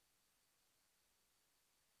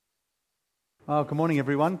Oh, good morning,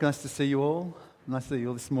 everyone. Nice to see you all. Nice to see you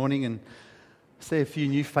all this morning, and see a few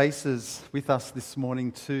new faces with us this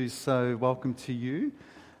morning too. So, welcome to you.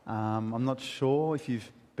 I'm not sure if you've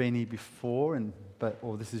been here before,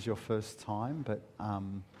 or this is your first time, but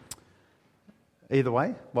either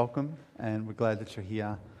way, welcome, and we're glad that you're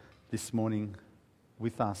here this morning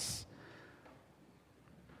with us.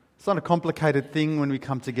 It's not a complicated thing when we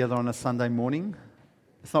come together on a Sunday morning.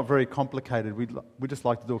 It's not very complicated. We just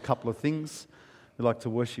like to do a couple of things. We like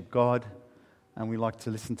to worship God, and we like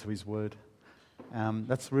to listen to His Word.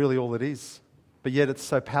 That's really all it is. But yet it's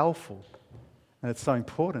so powerful, and it's so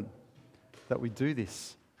important that we do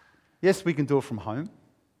this. Yes, we can do it from home.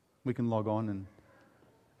 We can log on and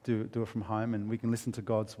do it from home, and we can listen to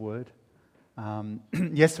God's Word.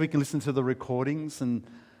 Yes, we can listen to the recordings and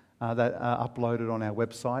that are uploaded on our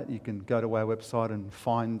website. You can go to our website and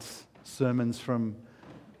find sermons from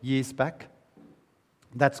years back.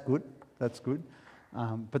 That's good.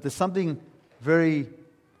 But there's something very,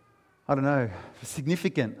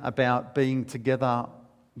 significant about being together,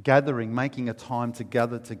 gathering, making a time to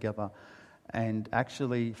gather together and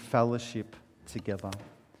actually fellowship together.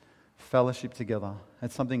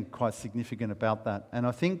 There's something quite significant about that. And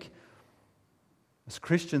I think as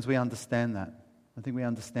Christians we understand that. I think we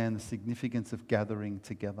understand the significance of gathering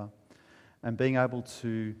together and being able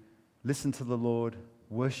to listen to the Lord,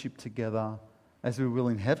 worship together as we will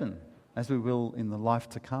in heaven, as we will in the life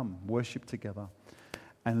to come, worship together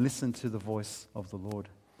and listen to the voice of the Lord.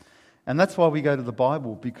 And that's why we go to the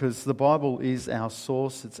Bible, because the Bible is our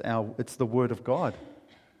source, it's the Word of God.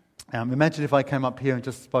 Imagine if I came up here and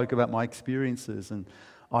just spoke about my experiences and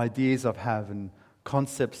ideas I've had and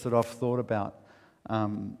concepts that I've thought about.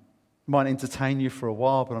 Might entertain you for a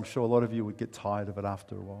while, but I'm sure a lot of you would get tired of it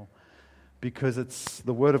after a while. Because it's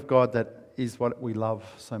the Word of God that is what we love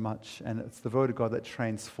so much, and it's the Word of God that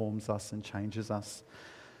transforms us and changes us.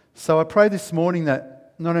 So I pray this morning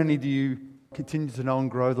that not only do you continue to know and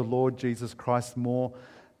grow the Lord Jesus Christ more,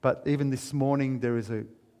 but even this morning there is a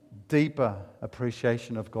deeper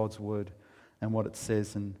appreciation of God's Word and what it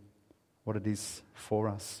says and what it is for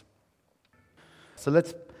us. So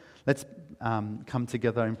let's come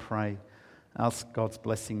together and pray. Ask God's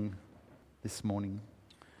blessing this morning.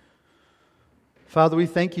 Father, we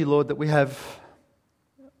thank you, Lord, that we have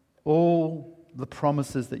all the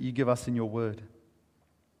promises that you give us in your word.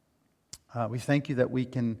 We thank you that we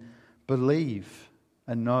can believe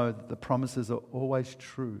and know that the promises are always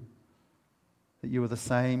true, that you are the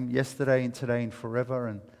same yesterday and today and forever,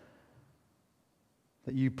 and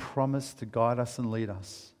that you promise to guide us and lead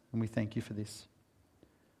us. And we thank you for this.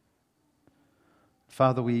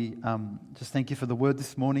 Father, we just thank you for the word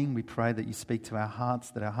this morning. We pray that you speak to our hearts,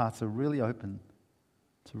 that our hearts are really open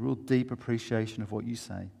to a real deep appreciation of what you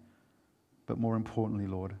say. But more importantly,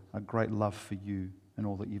 Lord, a great love for you and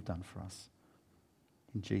all that you've done for us.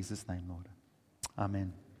 In Jesus' name, Lord.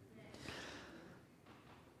 Amen.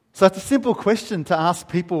 So it's a simple question to ask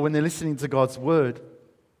people when they're listening to God's word.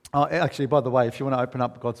 Actually, by the way, if you want to open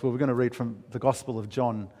up God's word, we're going to read from the Gospel of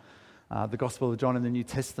John. The Gospel of John in the New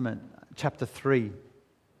Testament, chapter 3.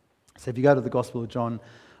 So if you go to the Gospel of John,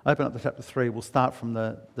 open up to chapter 3. We'll start from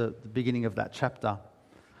the beginning of that chapter.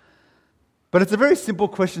 But it's a very simple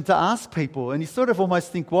question to ask people, and you sort of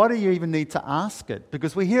almost think, why do you even need to ask it?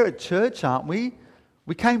 Because we're here at church, aren't we?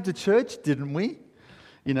 We came to church, didn't we?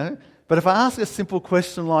 But if I ask a simple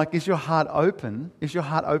question like, is your heart open? Is your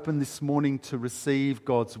heart open this morning to receive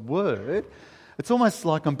God's word? It's almost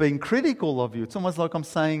like I'm being critical of you. It's almost like I'm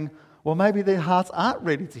saying, well, maybe their hearts aren't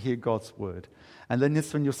ready to hear God's word. And then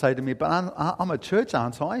that's when you'll say to me, but I'm at church,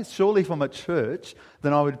 aren't I? Surely if I'm at church,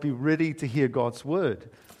 then I would be ready to hear God's word.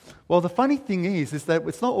 Well, the funny thing is that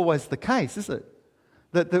it's not always the case, is it?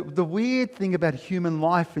 That the weird thing about human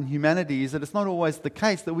life and humanity is that it's not always the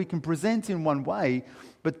case that we can present in one way,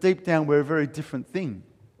 but deep down we're a very different thing.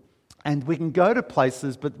 And we can go to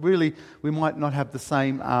places, but really we might not have the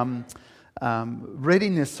same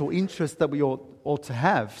readiness or interest that we ought to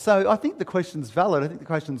have. So I think the question's valid. I think the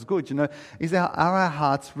question's good. Are our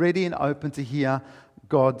hearts ready and open to hear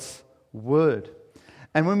God's word?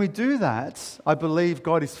 And when we do that, I believe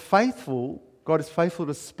God is faithful. God is faithful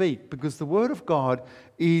to speak, because the word of God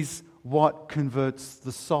is what converts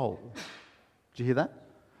the soul. Did you hear that?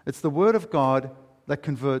 It's the word of God that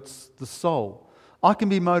converts the soul. I can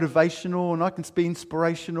be motivational and I can be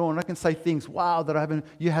inspirational and I can say things, wow, that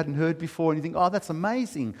you hadn't heard before, and you think, oh, that's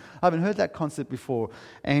amazing. I haven't heard that concept before.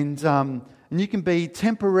 And you can be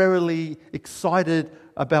temporarily excited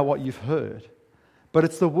about what you've heard. But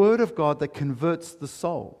it's the word of God that converts the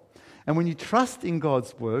soul. And when you trust in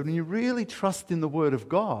God's word, when you really trust in the word of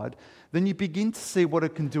God, then you begin to see what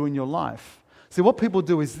it can do in your life. See, what people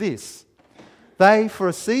do is this. They, for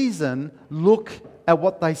a season, look at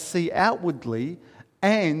what they see outwardly,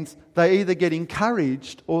 and they either get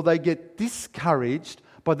encouraged or they get discouraged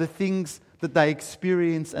by the things that they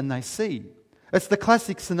experience and they see. It's the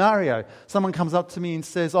classic scenario. Someone comes up to me and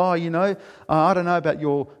says, I don't know about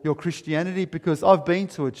your Christianity because I've been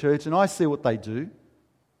to a church and I see what they do.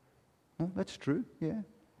 Well, that's true, yeah.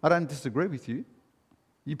 I don't disagree with you.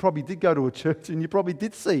 You probably did go to a church and you probably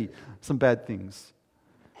did see some bad things.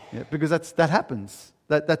 Yeah, because that happens.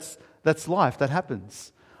 That's life, that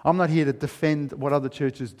happens. I'm not here to defend what other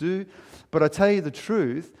churches do, but I tell you the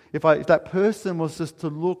truth, if that person was just to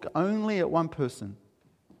look only at one person,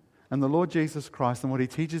 and the Lord Jesus Christ and what He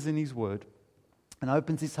teaches in His Word, and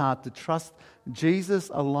opens his heart to trust Jesus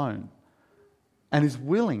alone, and is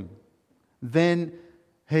willing, then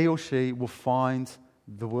he or she will find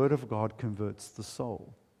the Word of God converts the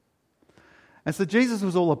soul. And so Jesus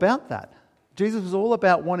was all about that. Jesus was all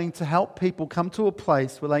about wanting to help people come to a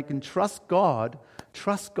place where they can trust God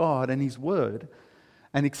and His Word,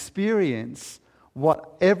 and experience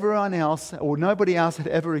what everyone else or nobody else had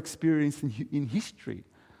ever experienced in history.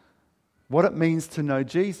 What it means to know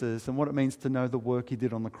Jesus and what it means to know the work He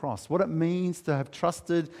did on the cross. What it means to have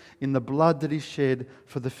trusted in the blood that He shed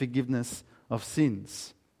for the forgiveness of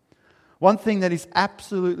sins. One thing that is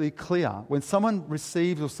absolutely clear, when someone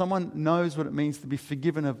receives or someone knows what it means to be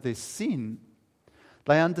forgiven of their sin,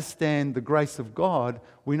 they understand the grace of God.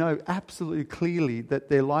 We know absolutely clearly that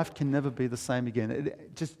their life can never be the same again.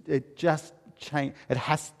 It has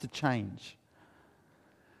to change.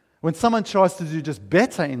 When someone tries to do just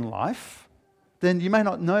better in life, then you may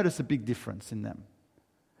not notice a big difference in them.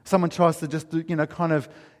 Someone tries to just do,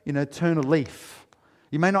 turn a leaf.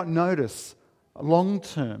 You may not notice long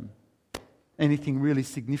term anything really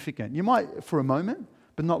significant. You might for a moment,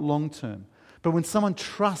 but not long term. But when someone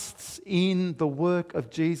trusts in the work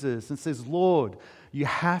of Jesus and says, Lord, you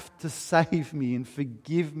have to save me and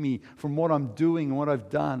forgive me from what I'm doing and what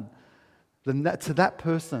I've done, then to that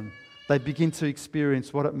person, they begin to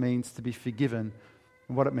experience what it means to be forgiven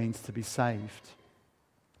and what it means to be saved.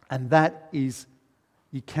 And that is,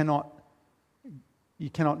 you cannot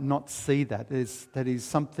not see that. That is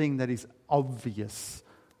something that is obvious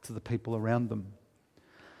to the people around them.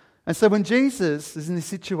 And so when Jesus is in this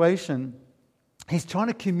situation, He's trying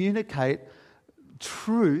to communicate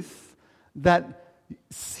truth that,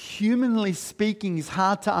 humanly speaking, is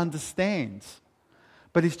hard to understand.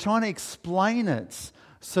 But He's trying to explain it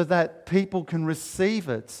so that people can receive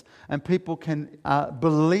it and people can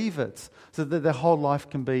believe it, so that their whole life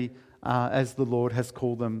can be as the Lord has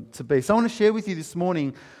called them to be. So I want to share with you this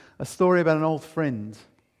morning a story about an old friend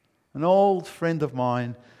of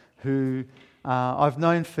mine who I've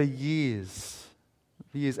known for years,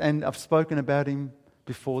 and I've spoken about him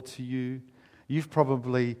before to you. You've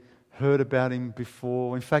probably heard about him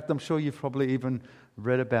before. In fact, I'm sure you've probably even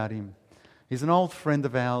read about him. He's an old friend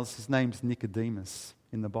of ours. His name's Nicodemus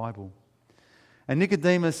in the Bible. And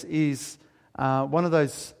Nicodemus is one of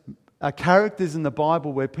those characters in the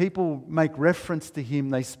Bible where people make reference to him,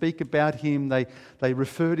 they speak about him, they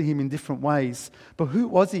refer to him in different ways. But who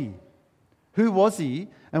was he? Who was he?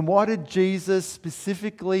 And why did Jesus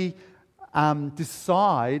specifically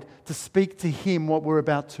decide to speak to him what we're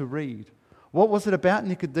about to read? What was it about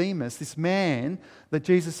Nicodemus, this man, that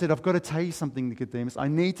Jesus said, I've got to tell you something, Nicodemus. I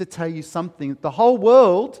need to tell you something that the whole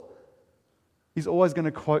world is always going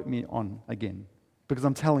to quote me on again, because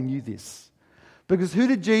I'm telling you this. Because who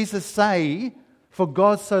did Jesus say, for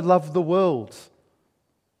God so loved the world?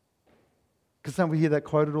 Because don't we hear that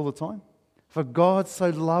quoted all the time? For God so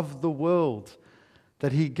loved the world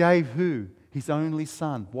that He gave who? His only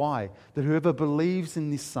Son. Why? That whoever believes in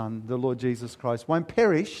this Son, the Lord Jesus Christ, won't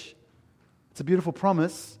perish. It's a beautiful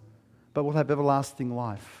promise, but will have everlasting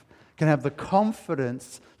life. Can have the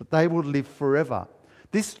confidence that they will live forever.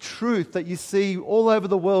 This truth that you see all over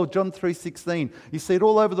the world, John 3:16, you see it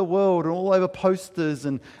all over the world and all over posters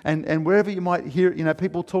and wherever you might hear,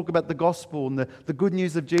 people talk about the gospel and the good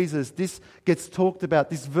news of Jesus. This gets talked about.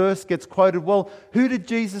 This verse gets quoted. Well, who did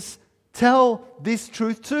Jesus tell this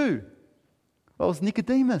truth to? Well, it was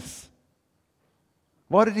Nicodemus.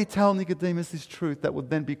 Why did He tell Nicodemus this truth that would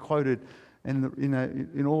then be quoted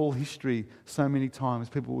in all history so many times?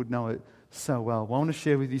 People would know it so well. Well, I want to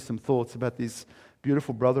share with you some thoughts about this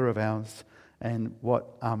beautiful brother of ours and what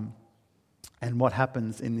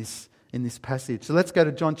happens in this passage. So let's go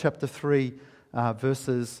to John chapter 3,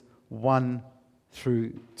 verses 1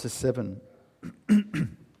 through to 7.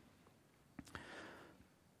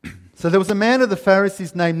 So there was a man of the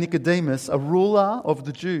Pharisees named Nicodemus, a ruler of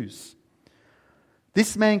the Jews.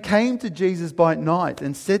 This man came to Jesus by night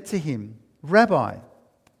and said to Him, Rabbi,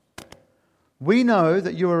 we know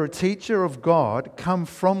that you are a teacher of God, come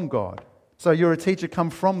from God. So you're a teacher come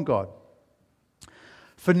from God.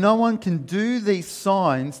 For no one can do these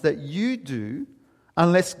signs that you do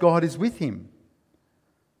unless God is with him.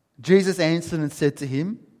 Jesus answered and said to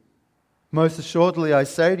him, most assuredly I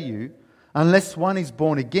say to you, unless one is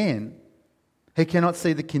born again, he cannot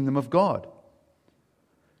see the kingdom of God.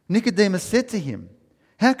 Nicodemus said to him,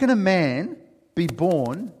 how can a man be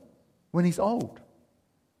born when he's old?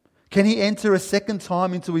 Can he enter a second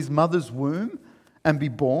time into his mother's womb and be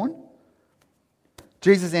born?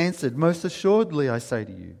 Jesus answered, most assuredly I say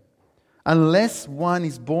to you, unless one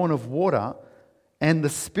is born of water and the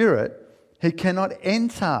Spirit, he cannot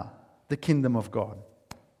enter the kingdom of God.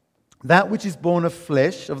 That which is born of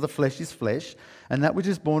the flesh is flesh, and that which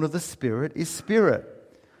is born of the Spirit is spirit.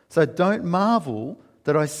 So don't marvel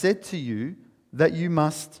that I said to you that you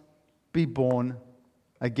must be born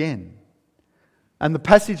again. And the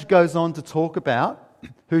passage goes on to talk about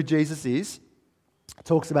who Jesus is. It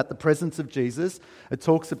talks about the presence of Jesus. It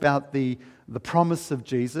talks about the promise of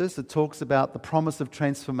Jesus. It talks about the promise of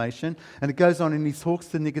transformation. And it goes on and he talks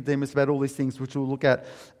to Nicodemus about all these things, which we'll look at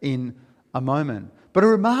in a moment. But a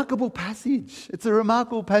remarkable passage. It's a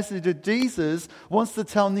remarkable passage that Jesus wants to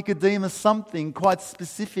tell Nicodemus something quite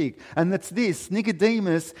specific. And that's this: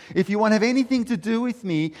 Nicodemus, if you want to have anything to do with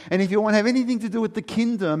me, and if you want to have anything to do with the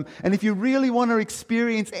kingdom, and if you really want to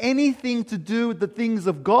experience anything to do with the things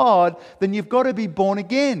of God, then you've got to be born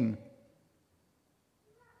again.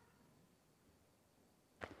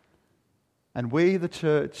 And we, the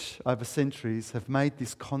church, over centuries, have made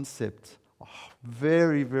this concept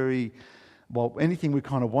very, very, well, anything we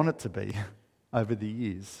kind of want it to be over the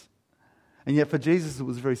years. And yet for Jesus it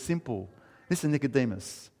was very simple. Listen,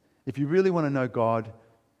 Nicodemus, if you really want to know God,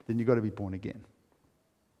 then you've got to be born again.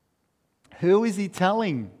 Who is he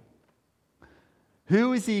telling?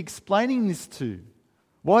 Who is he explaining this to?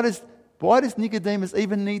 Why does Nicodemus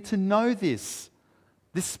even need to know this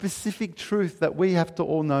specific truth that we have to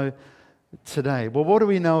all know today? Well, what do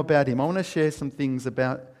we know about him? I want to share some things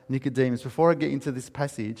about Nicodemus. Before I get into this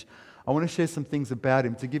passage, I want to share some things about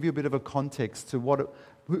him to give you a bit of a context to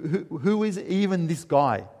who is even this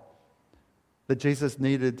guy that Jesus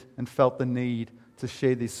needed and felt the need to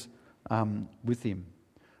share this with him.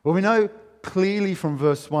 Well, we know clearly from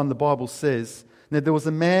verse 1, the Bible says that there was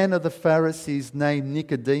a man of the Pharisees named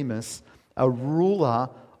Nicodemus, a ruler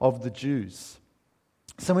of the Jews.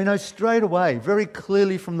 So we know straight away, very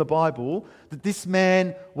clearly from the Bible, that this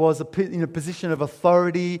man was in a position of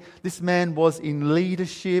authority. This man was in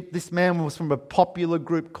leadership. This man was from a popular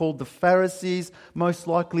group called the Pharisees. Most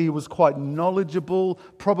likely he was quite knowledgeable,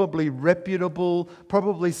 probably reputable,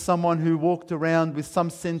 probably someone who walked around with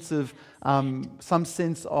some sense of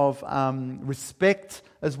respect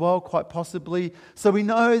as well, quite possibly. So we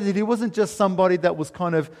know that he wasn't just somebody that was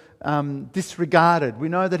kind of disregarded. We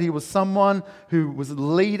know that he was someone who was a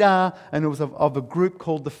leader and it was of a group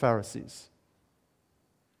called the Pharisees.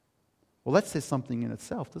 Well, that says something in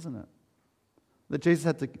itself, doesn't it? That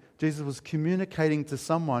Jesus was communicating to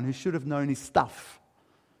someone who should have known his stuff.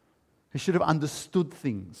 Who should have understood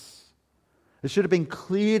things. It should have been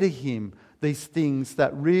clear to him these things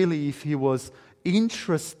that really, if he was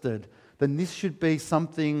interested, then this should be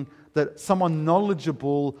something that someone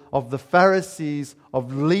knowledgeable of the Pharisees,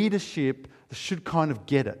 of leadership, should kind of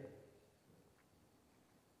get it.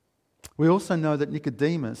 We also know that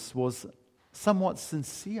Nicodemus was somewhat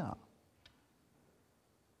sincere.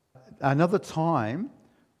 Another time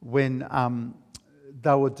when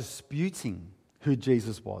they were disputing who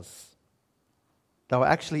Jesus was, they were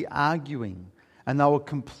actually arguing and they were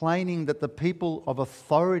complaining that the people of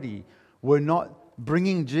authority were not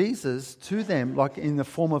bringing Jesus to them like in the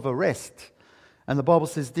form of arrest. And the Bible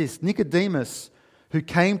says this: Nicodemus, who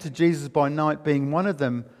came to Jesus by night, being one of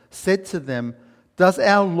them, said to them, "Does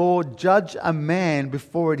our Lord judge a man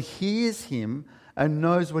before it hears him and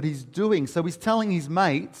knows what he's doing?" So he's telling his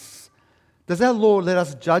mates, does our Lord let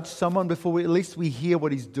us judge someone before at least we hear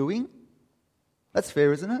what he's doing? That's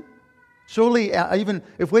fair, isn't it? Surely, even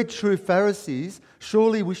if we're true Pharisees,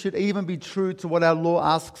 surely we should even be true to what our law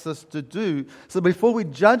asks us to do. So before we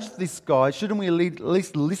judge this guy, shouldn't we at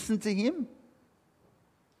least listen to him?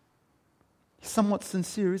 He's somewhat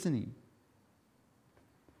sincere, isn't he?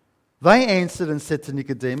 They answered and said to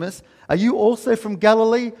Nicodemus, "Are you also from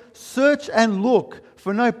Galilee? Search and look,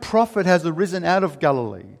 for no prophet has arisen out of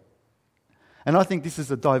Galilee." And I think this is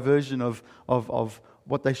a diversion of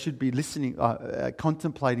what they should be listening,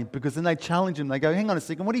 contemplating, because then they challenge him. They go, "Hang on a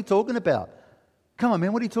second, what are you talking about? Come on,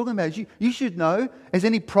 man, what are you talking about? You should know. Has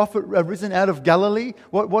any prophet risen out of Galilee?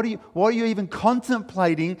 Why are you even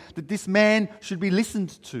contemplating that this man should be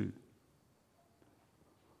listened to?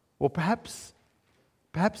 Or perhaps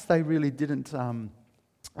they really didn't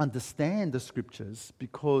understand the scriptures,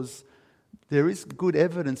 because there is good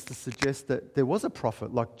evidence to suggest that there was a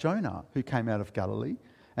prophet like Jonah who came out of Galilee.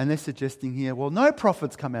 And they're suggesting here, well, no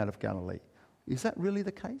prophets come out of Galilee. Is that really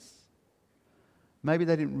the case? Maybe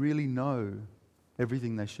they didn't really know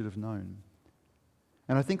everything they should have known.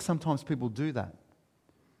 And I think sometimes people do that.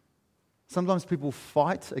 Sometimes people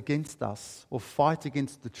fight against us or fight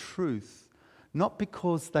against the truth, not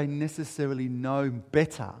because they necessarily know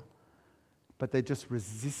better, but they're just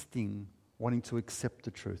resisting wanting to accept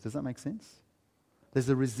the truth. Does that make sense? There's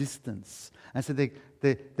a resistance. And so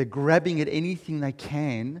they're grabbing at anything they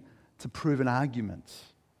can to prove an argument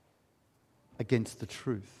against the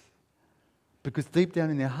truth. Because deep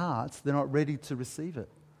down in their hearts, they're not ready to receive it.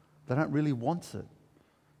 They don't really want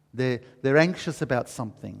it. They're anxious about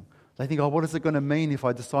something. They think, what is it going to mean if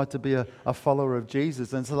I decide to be a follower of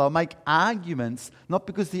Jesus? And so they'll make arguments, not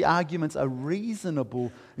because the arguments are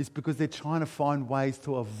reasonable, it's because they're trying to find ways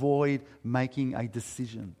to avoid making a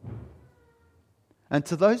decision. And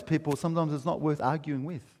to those people, sometimes it's not worth arguing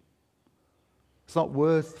with. It's not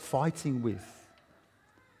worth fighting with,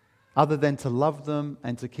 other than to love them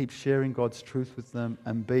and to keep sharing God's truth with them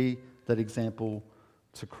and be that example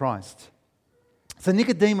to Christ. So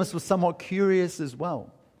Nicodemus was somewhat curious as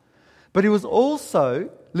well. But he was also,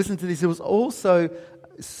 listen to this, he was also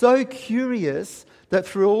so curious that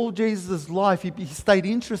through all Jesus' life, he stayed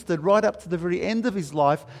interested right up to the very end of his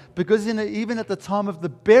life, because even at the time of the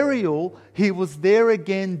burial, he was there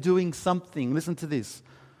again doing something. Listen to this,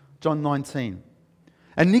 John 19.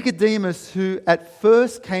 And Nicodemus, who at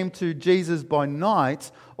first came to Jesus by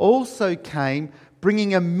night, also came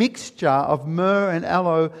bringing a mixture of myrrh and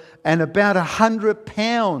aloe and about 100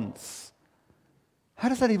 pounds. How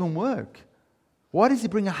does that even work? Why does he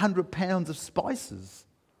bring 100 pounds of spices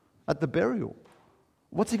at the burial?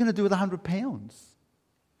 What's he going to do with 100 pounds?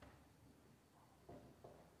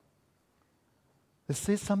 It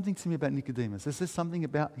says something to me about Nicodemus. It says something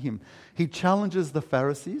about him. He challenges the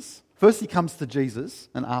Pharisees. First he comes to Jesus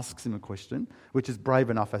and asks him a question, which is brave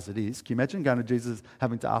enough as it is. Can you imagine going to Jesus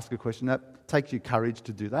having to ask a question? That takes you courage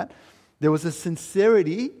to do that. There was a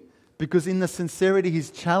sincerity, because in the sincerity he's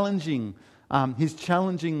challenging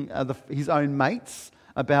his own mates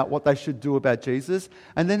about what they should do about Jesus.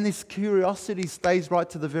 And then this curiosity stays right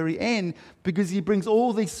to the very end, because he brings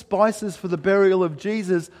all these spices for the burial of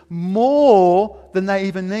Jesus, more than they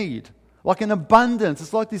even need. Like an abundance.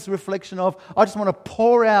 It's like this reflection of, I just want to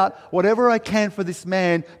pour out whatever I can for this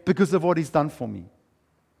man because of what he's done for me.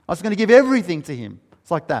 I was going to give everything to him.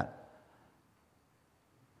 It's like that.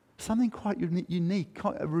 Something quite unique,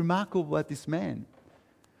 quite remarkable about this man.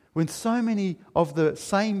 When so many of the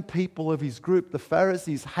same people of his group, the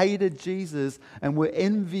Pharisees, hated Jesus and were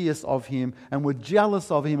envious of him and were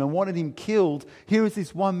jealous of him and wanted him killed, here is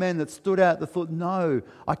this one man that stood out that thought, no,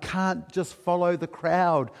 I can't just follow the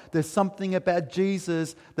crowd. There's something about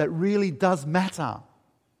Jesus that really does matter.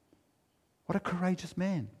 What a courageous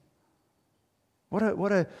man. What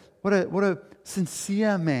a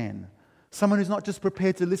sincere man. Someone who's not just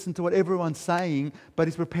prepared to listen to what everyone's saying, but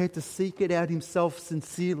is prepared to seek it out himself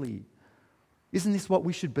sincerely. Isn't this what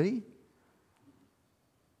we should be?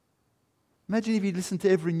 Imagine if you listened to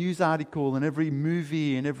every news article and every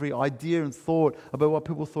movie and every idea and thought about what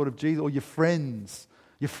people thought of Jesus, or your friends,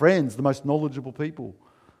 the most knowledgeable people.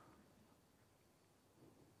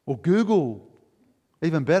 Or Google,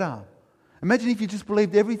 even better. Imagine if you just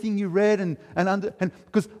believed everything you read and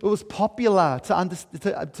because it was popular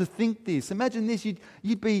to think this. Imagine this,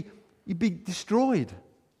 you'd be destroyed.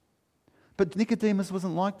 But Nicodemus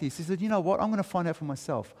wasn't like this. He said, you know what? I'm going to find out for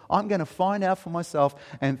myself. I'm going to find out for myself,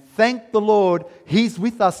 and thank the Lord, He's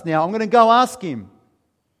with us now. I'm going to go ask Him.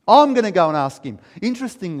 I'm going to go and ask Him.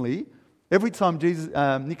 Interestingly, every time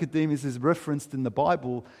Nicodemus is referenced in the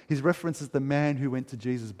Bible, he's referenced as the man who went to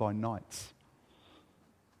Jesus by night.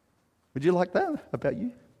 Would you like that about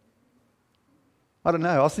you? I don't know.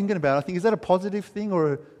 I was thinking about it. I think, is that a positive thing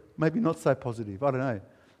or maybe not so positive? I don't know.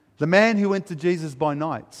 The man who went to Jesus by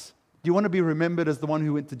night. Do you want to be remembered as the one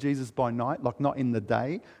who went to Jesus by night? Like not in the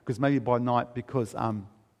day? Because maybe by night because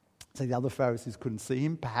say the other Pharisees couldn't see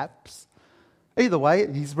him, perhaps. Either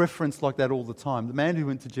way, he's referenced like that all the time. The man who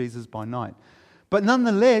went to Jesus by night. But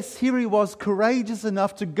nonetheless, here he was, courageous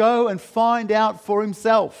enough to go and find out for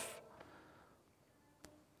himself.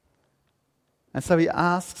 And so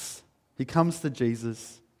he comes to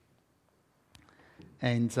Jesus,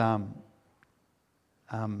 and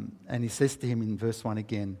And he says to him in verse 1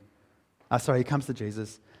 again, he comes to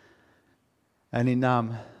Jesus. And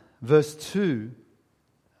in verse 2,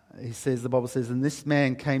 the Bible says, and this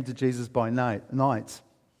man came to Jesus by night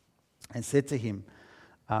and said to him,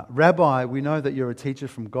 Rabbi, we know that you're a teacher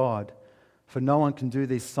from God, for no one can do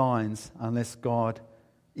these signs unless God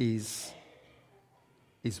is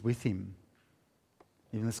with him.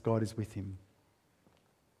 Unless God is with him.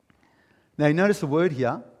 Now you notice a word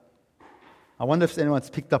here. I wonder if anyone's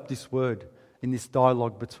picked up this word in this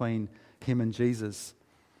dialogue between him and Jesus.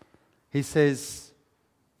 He says,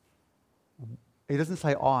 he doesn't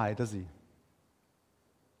say I, does he?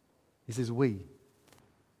 He says we.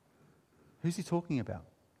 Who's he talking about?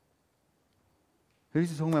 Who's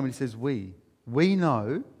he talking about when he says we? We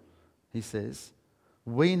know, he says,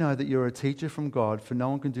 we know that you're a teacher from God, for no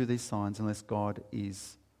one can do these signs unless God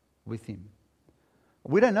is with him.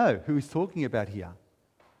 We don't know who he's talking about here.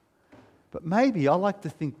 But maybe, I like to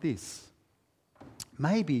think this,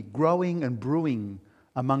 maybe growing and brewing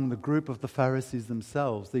among the group of the Pharisees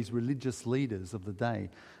themselves, these religious leaders of the day,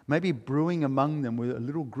 maybe brewing among them with a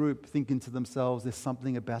little group thinking to themselves, there's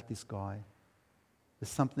something about this guy. There's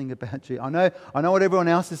something about you. I know what everyone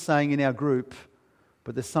else is saying in our group,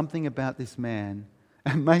 but there's something about this man.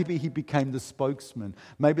 And maybe he became the spokesman.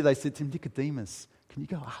 Maybe they said to him, Nicodemus, can you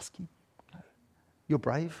go ask him? Go. You're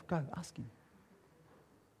brave, go ask him.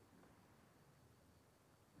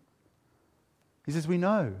 He says, we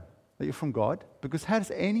know that you're from God, because how does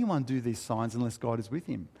anyone do these signs unless God is with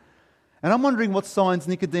him? And I'm wondering what signs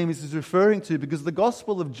Nicodemus is referring to, because the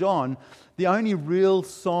Gospel of John, the only real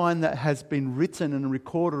sign that has been written and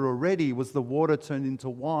recorded already was the water turned into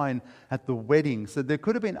wine at the wedding. So there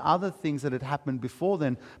could have been other things that had happened before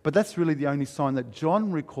then, but that's really the only sign that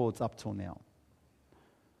John records up till now.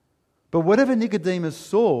 But whatever Nicodemus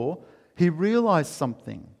saw, he realized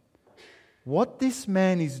something. What this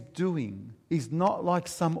man is doing is not like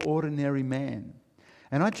some ordinary man.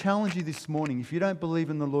 And I challenge you this morning, if you don't believe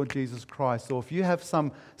in the Lord Jesus Christ, or if you have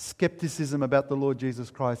some skepticism about the Lord Jesus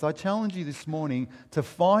Christ, I challenge you this morning to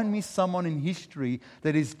find me someone in history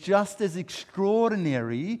that is just as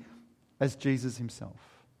extraordinary as Jesus himself.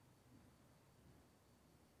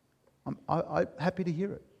 I'm happy to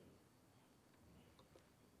hear it.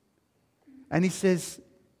 And he says,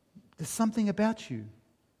 there's something about you,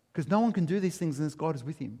 because no one can do these things unless God is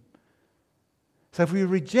with him. So if we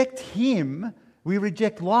reject him, we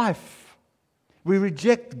reject life. We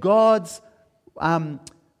reject God's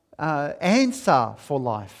answer for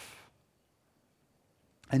life.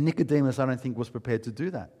 And Nicodemus, I don't think, was prepared to do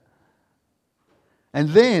that. And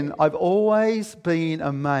then I've always been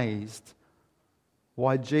amazed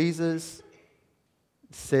why Jesus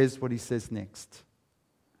says what he says next.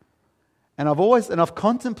 And I've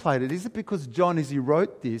contemplated, is it because John, as he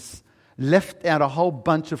wrote this, left out a whole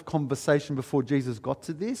bunch of conversation before Jesus got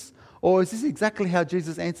to this? Or is this exactly how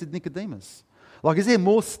Jesus answered Nicodemus? Like, is there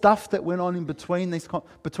more stuff that went on in between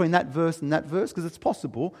that verse and that verse? Because it's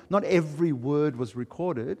possible. Not every word was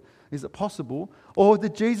recorded. Is it possible? Or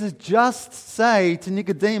did Jesus just say to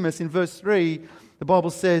Nicodemus in verse 3, the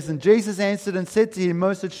Bible says, and Jesus answered and said to him,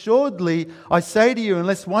 most assuredly, I say to you,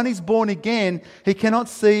 unless one is born again, he cannot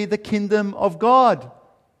see the kingdom of God.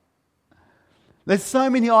 There's so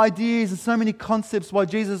many ideas and so many concepts why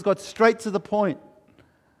Jesus got straight to the point.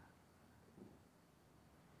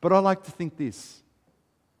 But I like to think this,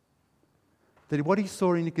 that what he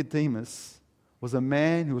saw in Nicodemus was a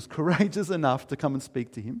man who was courageous enough to come and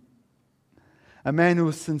speak to him, a man who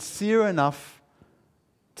was sincere enough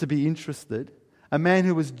to be interested, a man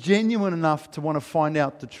who was genuine enough to want to find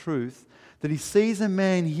out the truth, that he sees a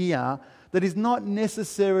man here that is not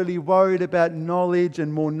necessarily worried about knowledge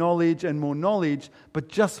and more knowledge and more knowledge, but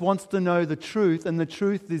just wants to know the truth. And the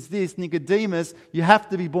truth is this, Nicodemus, you have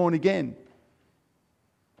to be born again.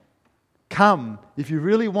 Come, if you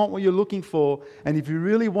really want what you're looking for, and if you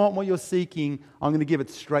really want what you're seeking, I'm going to give it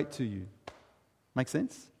straight to you. Make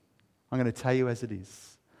sense? I'm going to tell you as it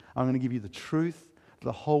is. I'm going to give you the truth that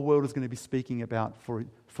the whole world is going to be speaking about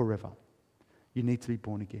forever. You need to be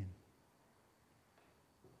born again.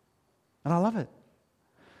 And I love it.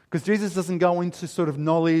 Because Jesus doesn't go into sort of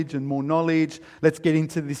knowledge and more knowledge. Let's get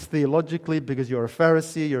into this theologically because you're a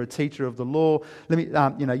Pharisee, you're a teacher of the law.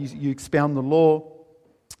 You expound the law.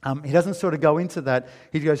 He doesn't sort of go into that.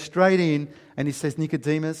 He goes straight in and he says,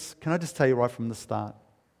 Nicodemus, can I just tell you right from the start?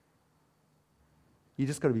 You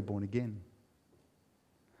just got to be born again.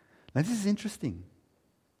 Now this is interesting.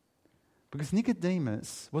 Because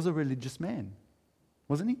Nicodemus was a religious man,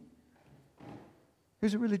 wasn't he? He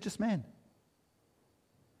was a religious man.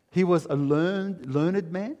 He was a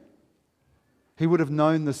learned man. He would have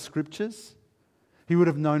known the scriptures. He would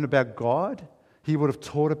have known about God. He would have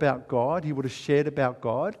taught about God. He would have shared about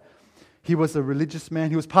God. He was a religious man.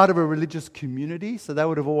 He was part of a religious community, so they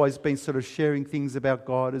would have always been sort of sharing things about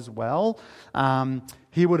God as well.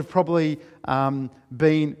 He would have probably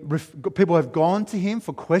people have gone to him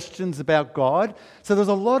for questions about God. So there's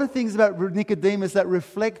a lot of things about Nicodemus that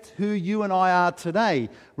reflect who you and I are today.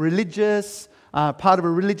 Religious, part of a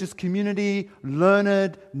religious community,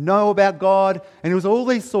 learned, know about God, and it was all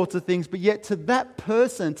these sorts of things. But yet to that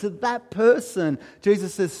person,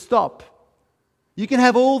 Jesus says, stop. You can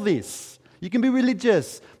have all this. You can be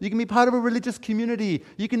religious. You can be part of a religious community.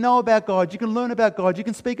 You can know about God. You can learn about God. You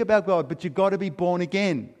can speak about God. But you've got to be born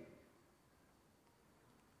again.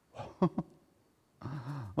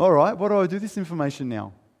 All right, what do I do with this information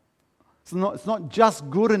now? It's not just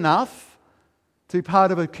good enough to be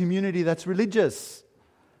part of a community that's religious.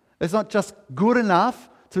 It's not just good enough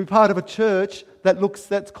to be part of a church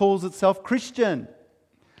that calls itself Christian.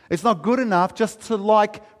 It's not good enough just to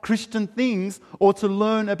like Christian things or to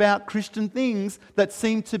learn about Christian things that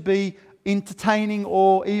seem to be entertaining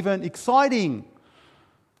or even exciting.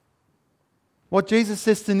 What Jesus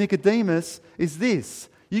says to Nicodemus is this: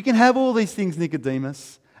 you can have all these things,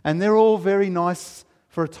 Nicodemus, and they're all very nice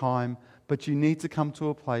for a time, but you need to come to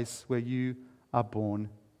a place where you are born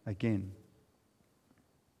again.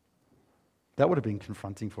 That would have been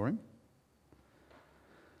confronting for him.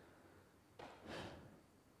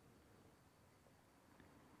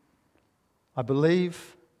 I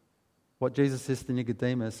believe what Jesus says to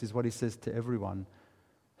Nicodemus is what he says to everyone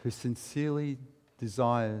who sincerely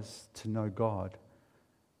desires to know God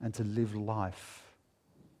and to live life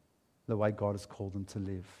the way God has called them to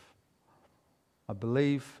live. I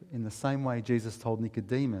believe in the same way Jesus told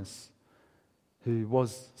Nicodemus, who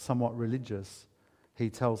was somewhat religious, he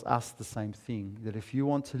tells us the same thing, that if you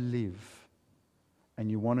want to live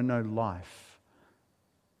and you want to know life,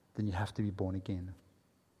 then you have to be born again.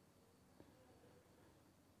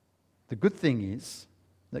 The good thing is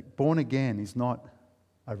that born again is not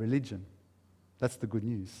a religion. That's the good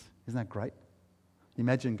news. Isn't that great?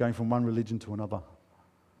 Imagine going from one religion to another.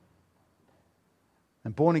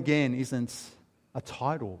 And born again isn't a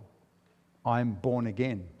title. I'm born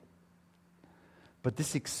again. But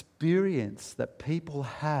this experience that people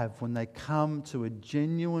have when they come to a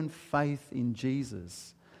genuine faith in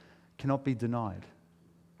Jesus cannot be denied.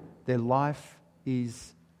 Their life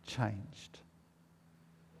is changed.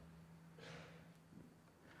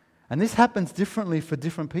 And this happens differently for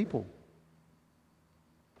different people.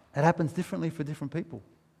 It happens differently for different people.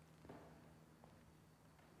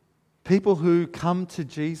 People who come to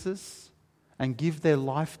Jesus and give their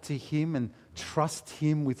life to Him and trust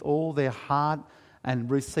Him with all their heart and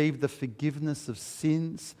receive the forgiveness of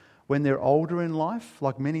sins when they're older in life,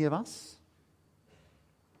 like many of us,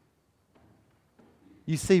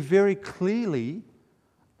 you see very clearly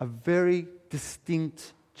a very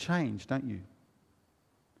distinct change, don't you?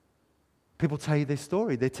 People tell you their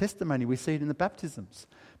story, their testimony. We see it in the baptisms.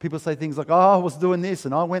 People say things like, I was doing this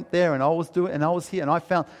and I went there and I was doing and I was here and I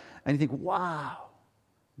found, and you think, wow,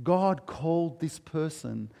 God called this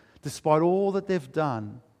person, despite all that they've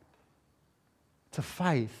done, to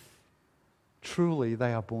faith. Truly,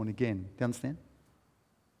 they are born again. Do you understand?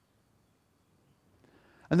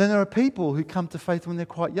 And then there are people who come to faith when they're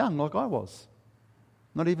quite young, like I was.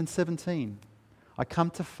 Not even 17. I come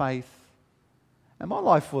to faith, and my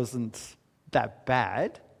life wasn't that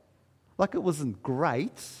bad. Like, it wasn't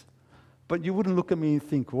great, but you wouldn't look at me and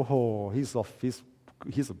think, whoa, he's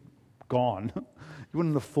gone. You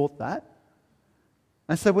wouldn't have thought that.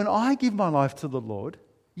 And so when I give my life to the Lord,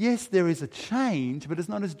 yes, there is a change, but it's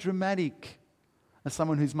not as dramatic as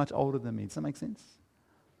someone who's much older than me. Does that make sense?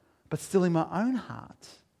 But still in my own heart,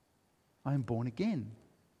 I am born again.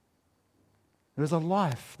 There is a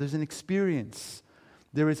life, there's an experience,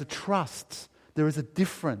 there is a trust, there is a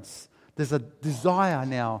difference. There's a desire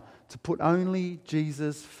now to put only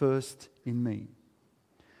Jesus first in me.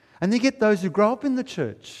 And you get those who grow up in the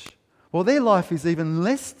church. Well, their life is even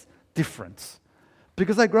less different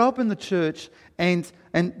because they grow up in the church and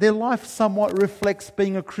their life somewhat reflects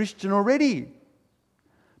being a Christian already.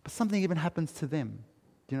 But something even happens to them.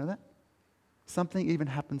 Do you know that? Something even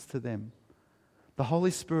happens to them. The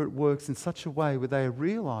Holy Spirit works in such a way where they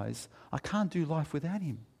realize, I can't do life without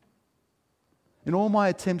Him. In all my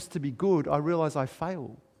attempts to be good, I realize I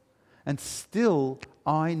fail. And still,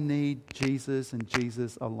 I need Jesus and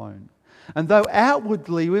Jesus alone. And though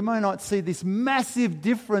outwardly we may not see this massive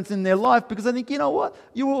difference in their life, because I think, you know what?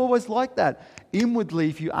 You were always like that. Inwardly,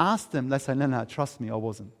 if you ask them, they say, no, trust me, I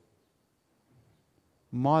wasn't.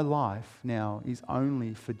 My life now is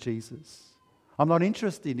only for Jesus. I'm not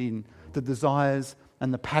interested in the desires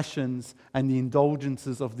and the passions and the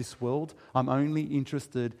indulgences of this world. I'm only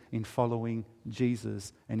interested in following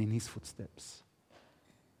Jesus and in his footsteps.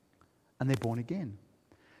 And they're born again.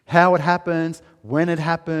 How it happens, when it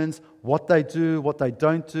happens, what they do, what they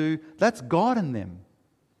don't do, that's God in them.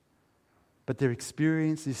 But their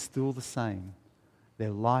experience is still the same. Their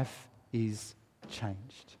life is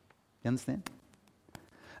changed. You understand?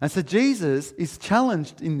 And so Jesus is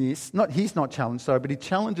challenged in this. He's not challenged, sorry, but he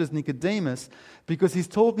challenges Nicodemus because he's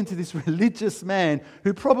talking to this religious man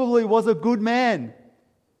who probably was a good man,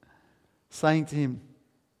 saying to him,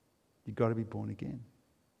 you've got to be born again.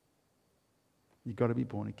 You've got to be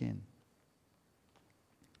born again.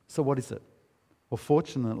 So what is it? Well,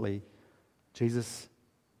 fortunately, Jesus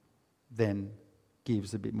then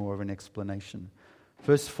gives a bit more of an explanation.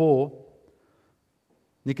 Verse 4,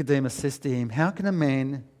 Nicodemus says to him, how can a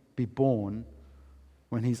man be born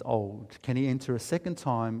when he's old? Can he enter a second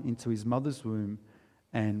time into his mother's womb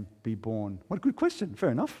and be born? What a good question. Fair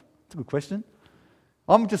enough. It's a good question.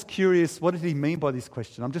 I'm just curious, what did he mean by this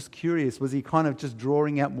question? I'm just curious, was he kind of just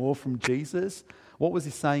drawing out more from Jesus? What was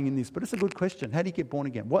he saying in this? But it's a good question. How do you get born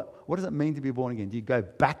again? What does it mean to be born again? Do you go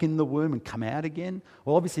back in the womb and come out again?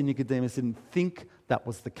 Well, obviously Nicodemus didn't think that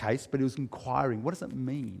was the case, but he was inquiring, what does it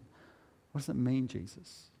mean? What does it mean,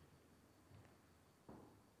 Jesus?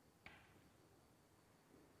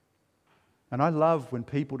 And I love when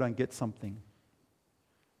people don't get something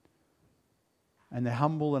and they're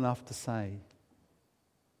humble enough to say,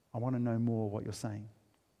 I want to know more what you're saying.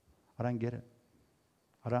 I don't get it.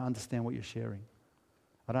 I don't understand what you're sharing.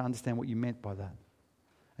 I don't understand what you meant by that.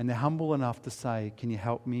 And they're humble enough to say, can you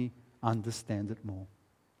help me understand it more?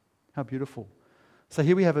 How beautiful. So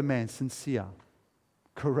here we have a man, sincere,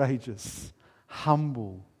 courageous,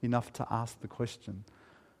 humble enough to ask the question.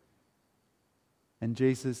 And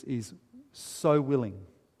Jesus is so willing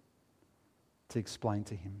to explain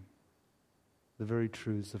to him the very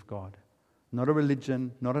truths of God. Not a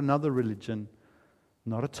religion, not another religion,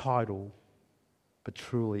 not a title, but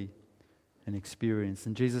truly an experience.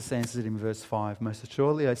 And Jesus answered in verse 5, most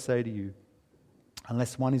assuredly I say to you,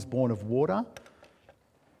 unless one is born of water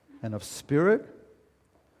and of spirit,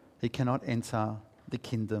 he cannot enter the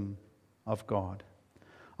kingdom of God.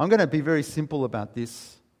 I'm going to be very simple about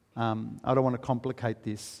this. I don't want to complicate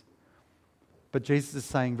this. But Jesus is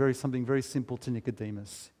saying something very simple to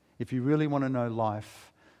Nicodemus. If you really want to know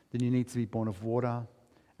life, then you need to be born of water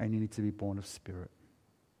and you need to be born of spirit.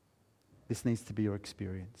 This needs to be your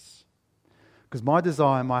experience. Because my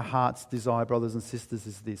desire, my heart's desire, brothers and sisters,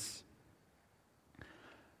 is this.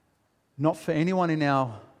 Not for anyone in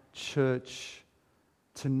our church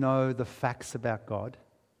to know the facts about God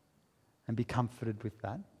and be comforted with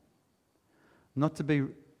that. Not to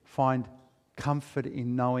find comfort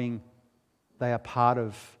in knowing they are part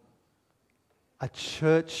of a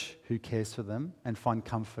church who cares for them and find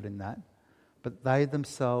comfort in that. But they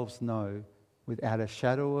themselves know without a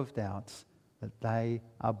shadow of doubt that they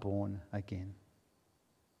are born again.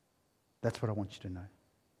 That's what I want you to know.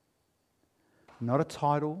 Not a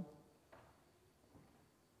title,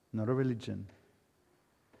 not a religion,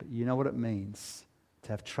 but you know what it means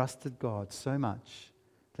to have trusted God so much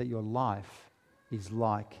that your life is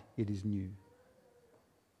like it is new.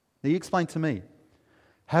 Now you explain to me,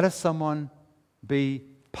 how does someone be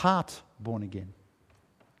part born again?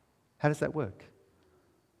 How does that work?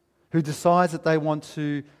 Who decides that they want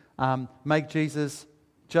to make Jesus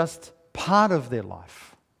just part of their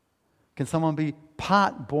life? Can someone be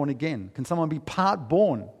part born again? Can someone be part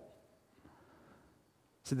born?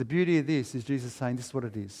 So the beauty of this is Jesus saying, this is what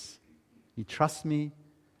it is. You trust me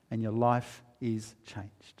and your life is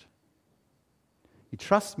changed. You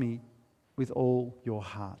trust me with all your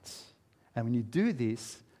hearts. And when you do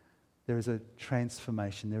this, there is a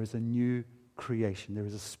transformation. There is a new creation. There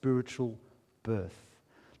is a spiritual birth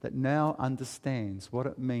that now understands what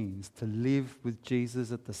it means to live with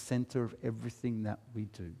Jesus at the center of everything that we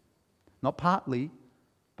do. Not partly,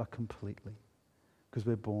 but completely. Because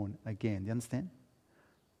we're born again. Do you understand?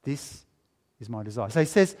 This is my desire. So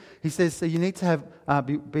he says, so you need to have,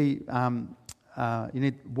 you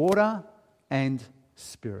need water and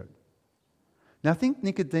spirit. Now I think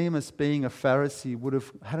Nicodemus, being a Pharisee, would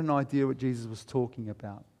have had an idea what Jesus was talking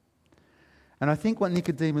about. And I think what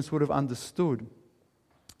Nicodemus would have understood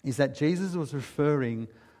is that Jesus was referring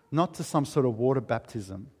not to some sort of water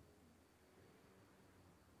baptism,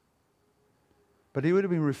 but he would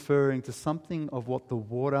have been referring to something of what the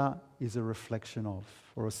water is a reflection of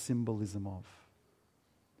or a symbolism of.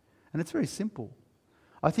 And it's very simple.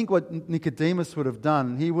 I think what Nicodemus would have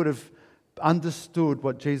done, he would have understood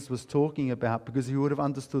what Jesus was talking about because he would have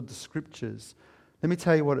understood the scriptures Let me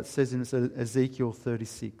tell you what it says in Ezekiel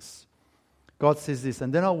 36. God says this,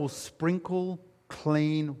 "And then I will sprinkle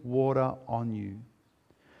clean water on you,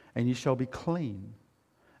 and you shall be clean.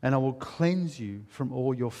 And I will cleanse you from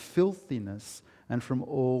all your filthiness and from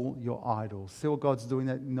all your idols." See what God's doing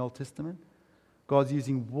that in the Old Testament? God's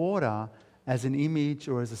using water as an image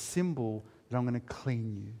or as a symbol that I'm going to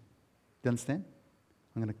clean you. Do you understand?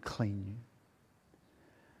 I'm going to clean you.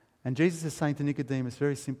 And Jesus is saying to Nicodemus,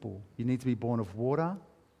 very simple. You need to be born of water,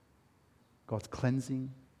 God's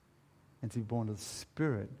cleansing, and to be born of the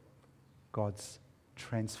Spirit, God's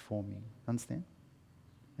transforming. Understand?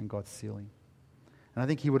 And God's sealing. And I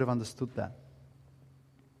think he would have understood that.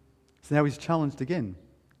 So now he's challenged again.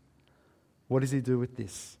 What does he do with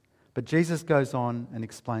this? But Jesus goes on and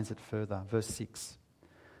explains it further. Verse 6.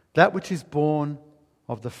 "That which is born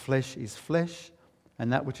of the flesh is flesh,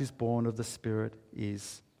 and that which is born of the Spirit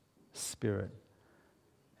is spirit."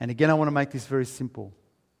 And again, I want to make this very simple.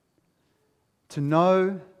 To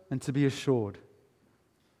know and to be assured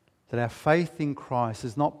that our faith in Christ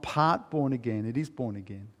is not part born again, it is born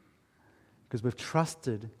again. Because we've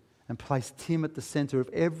trusted and placed Him at the center of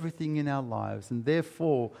everything in our lives. And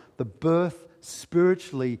therefore, the birth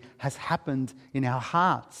spiritually has happened in our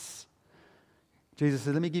hearts. Jesus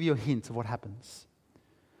said, let me give you a hint of what happens.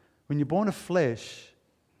 When you're born of flesh,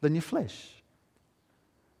 then you're flesh.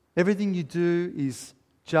 Everything you do is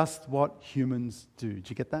just what humans do. Did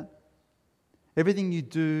you get that? Everything you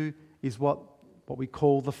do is what we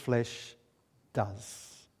call the flesh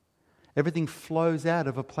does. Everything flows out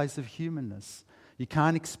of a place of humanness. You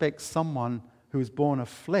can't expect someone who is born of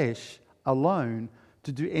flesh alone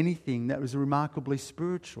to do anything that was remarkably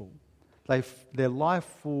spiritual. Their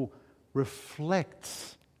life will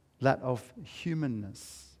reflect that of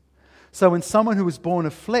humanness. So when someone who was born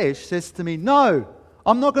of flesh says to me, "No,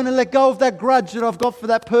 I'm not going to let go of that grudge that I've got for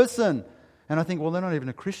that person," and I think, well, they're not even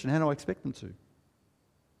a Christian. How do I expect them to?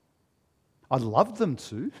 I'd love them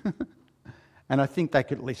to. And I think they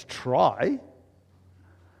could at least try.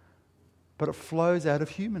 But it flows out of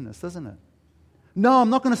humanness, doesn't it? No, I'm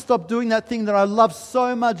not going to stop doing that thing that I love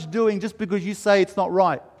so much doing just because you say it's not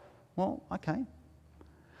right. Well, okay.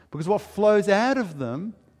 Because what flows out of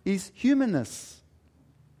them is humanness,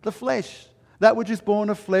 the flesh. That which is born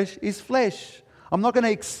of flesh is flesh. I'm not going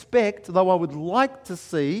to expect, though I would like to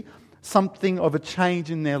see something of a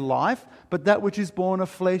change in their life, but that which is born of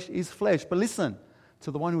flesh is flesh. But listen, to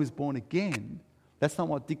the one who is born again, that's not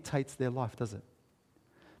what dictates their life, does it?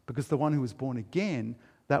 Because the one who is born again,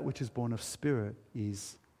 that which is born of spirit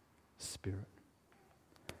is spirit.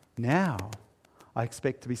 Now, I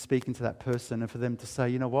expect to be speaking to that person and for them to say,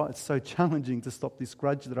 you know what, it's so challenging to stop this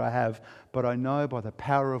grudge that I have, but I know by the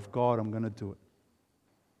power of God I'm going to do it.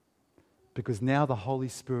 Because now the Holy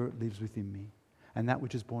Spirit lives within me. And that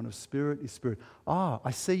which is born of spirit is spirit.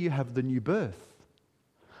 I see you have the new birth.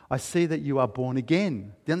 I see that you are born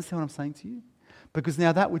again. Do you understand what I'm saying to you? Because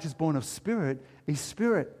now that which is born of spirit is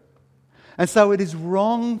spirit. And so it is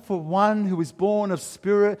wrong for one who is born of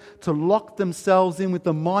spirit to lock themselves in with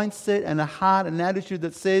a mindset and a heart and attitude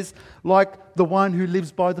that says, like the one who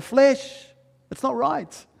lives by the flesh. It's not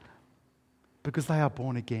right. Because they are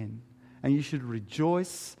born again. And you should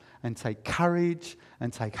rejoice and take courage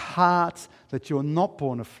and take heart that you're not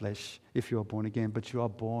born of flesh if you are born again, but you are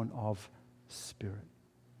born of spirit.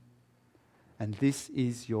 And this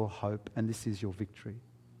is your hope and this is your victory.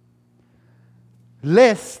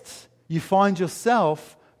 Lest you find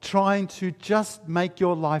yourself trying to just make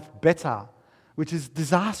your life better, which is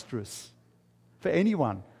disastrous for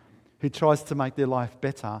anyone who tries to make their life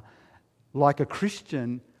better like a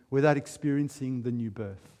Christian without experiencing the new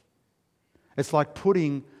birth. It's like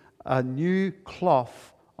putting a new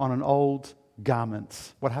cloth on an old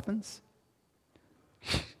garment. What happens?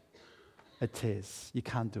 It tears. You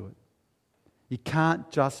can't do it. You can't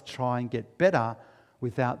just try and get better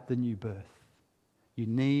without the new birth. You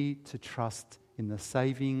need to trust in the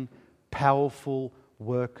saving, powerful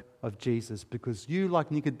work of Jesus, because you, like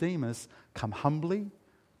Nicodemus, come humbly,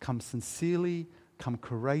 come sincerely, come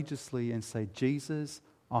courageously and say, Jesus,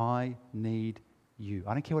 I need you.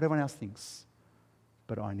 I don't care what everyone else thinks,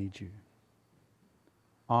 but I need you.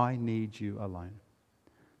 I need you alone,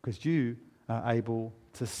 because you are able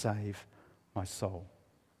to save my soul.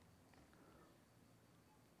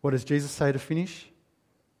 What does Jesus say to finish?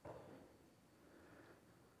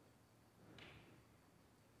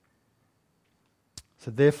 So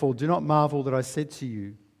therefore, do not marvel that I said to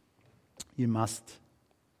you, you must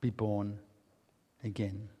be born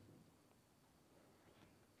again.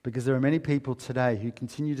 Because there are many people today who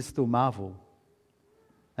continue to still marvel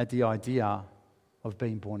at the idea of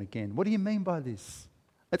being born again. What do you mean by this?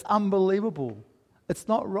 It's unbelievable. It's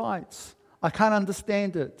not right. I can't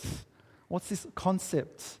understand it. What's this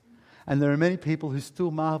concept? And there are many people who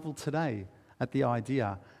still marvel today at the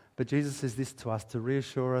idea. But Jesus says this to us to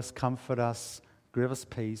reassure us, comfort us, give us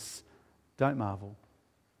peace. Don't marvel.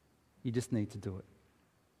 You just need to do it.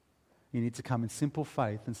 You need to come in simple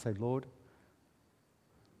faith and say, Lord,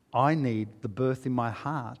 I need the birth in my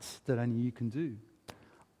heart that only you can do.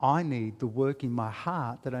 I need the work in my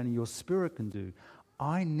heart that only your Spirit can do.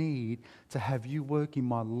 I need to have you work in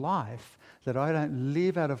my life that I don't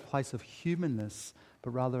live out of a place of humanness, but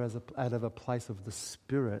rather out of a place of the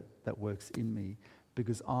Spirit that works in me,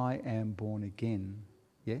 because I am born again.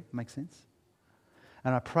 Yeah, makes sense?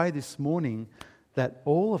 And I pray this morning that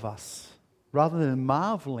all of us, rather than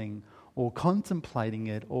marveling or contemplating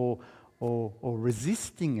it or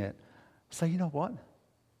resisting it, say, you know what?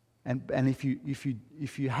 And if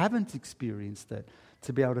you haven't experienced it,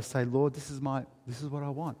 to be able to say, Lord, this is what I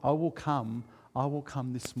want. I will come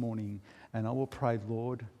this morning and I will pray,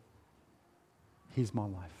 Lord, here's my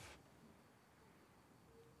life.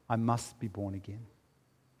 I must be born again.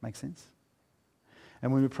 Make sense?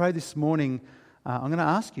 And when we pray this morning, I'm going to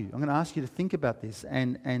ask you to think about this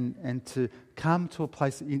and to come to a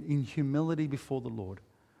place in humility before the Lord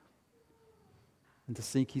and to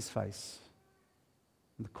seek his face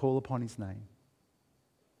and to call upon his name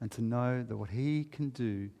and to know that what he can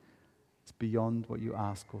do is beyond what you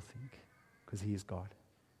ask or think, because he is God.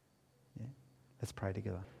 Yeah? Let's pray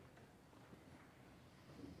together.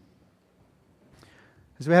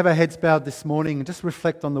 As we have our heads bowed this morning and just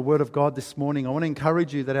reflect on the Word of God this morning, I want to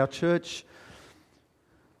encourage you that our church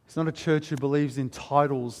is not a church who believes in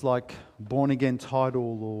titles like born-again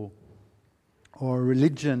title or a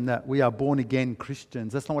religion that we are born-again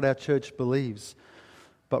Christians. That's not what our church believes.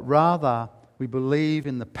 But rather, we believe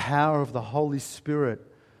in the power of the Holy Spirit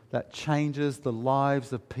that changes the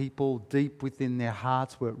lives of people deep within their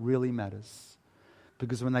hearts where it really matters.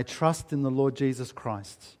 Because when they trust in the Lord Jesus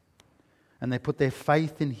Christ and they put their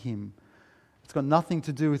faith in him, it's got nothing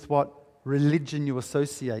to do with what religion you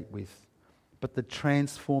associate with, but the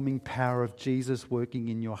transforming power of Jesus working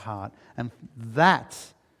in your heart. And that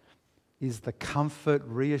is the comfort,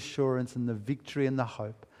 reassurance, and the victory and the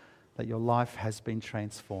hope that your life has been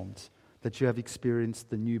transformed, that you have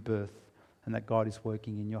experienced the new birth, and that God is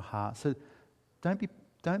working in your heart. So don't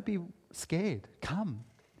be scared. Come.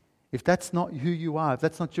 If that's not who you are, if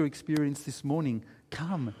that's not your experience this morning,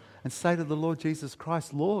 come and say to the Lord Jesus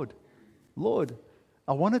Christ, Lord,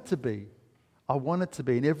 I want it to be. I want it to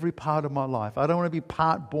be in every part of my life. I don't want to be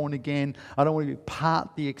part born again. I don't want to be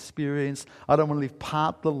part the experience. I don't want to live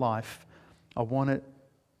part the life. I want it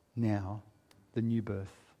now, the new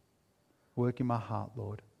birth. Work in my heart,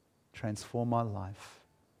 Lord. Transform my life.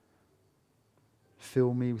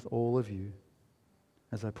 Fill me with all of you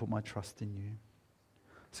as I put my trust in you.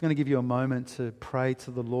 I'm just going to give you a moment to pray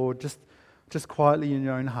to the Lord, just quietly in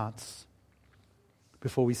your own hearts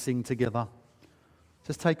before we sing together.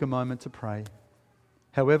 Just take a moment to pray.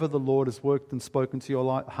 However the Lord has worked and spoken to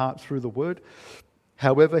your heart through the word,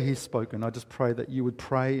 however he's spoken, I just pray that you would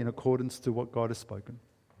pray in accordance to what God has spoken.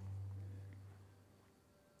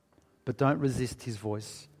 But don't resist his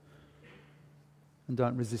voice and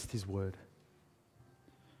don't resist his word.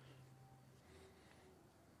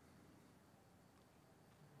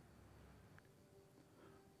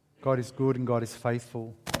 God is good and God is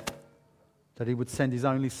faithful, that he would send his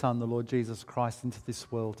only Son, the Lord Jesus Christ, into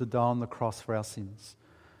this world to die on the cross for our sins.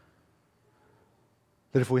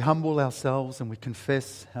 That if we humble ourselves and we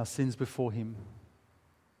confess our sins before him,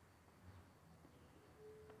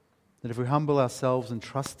 that if we humble ourselves and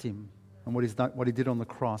trust him and what he did on the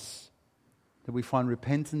cross, that we find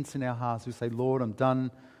repentance in our hearts. We say, Lord, I'm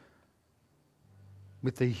done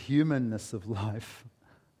with the humanness of life,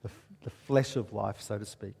 the flesh of life, so to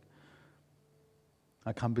speak.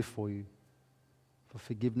 I come before you for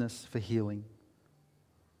forgiveness, for healing,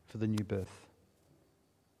 for the new birth.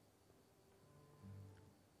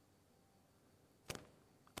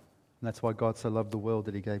 And that's why God so loved the world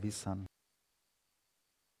that he gave his Son.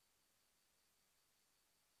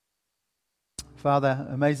 Father,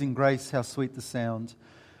 amazing grace, how sweet the sound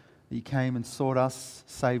that you came and sought us,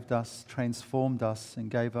 saved us, transformed us, and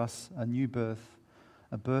gave us a new birth,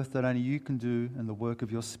 a birth that only you can do and the work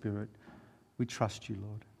of your Spirit. We trust you,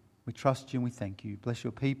 Lord. We trust you and we thank you. Bless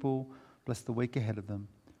your people, bless the week ahead of them.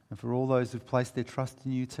 And for all those who've placed their trust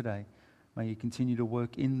in you today, may you continue to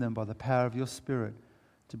work in them by the power of your Spirit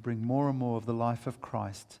to bring more and more of the life of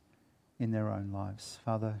Christ in their own lives.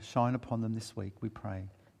 Father, shine upon them this week, we pray,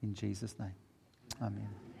 in Jesus' name. Amen.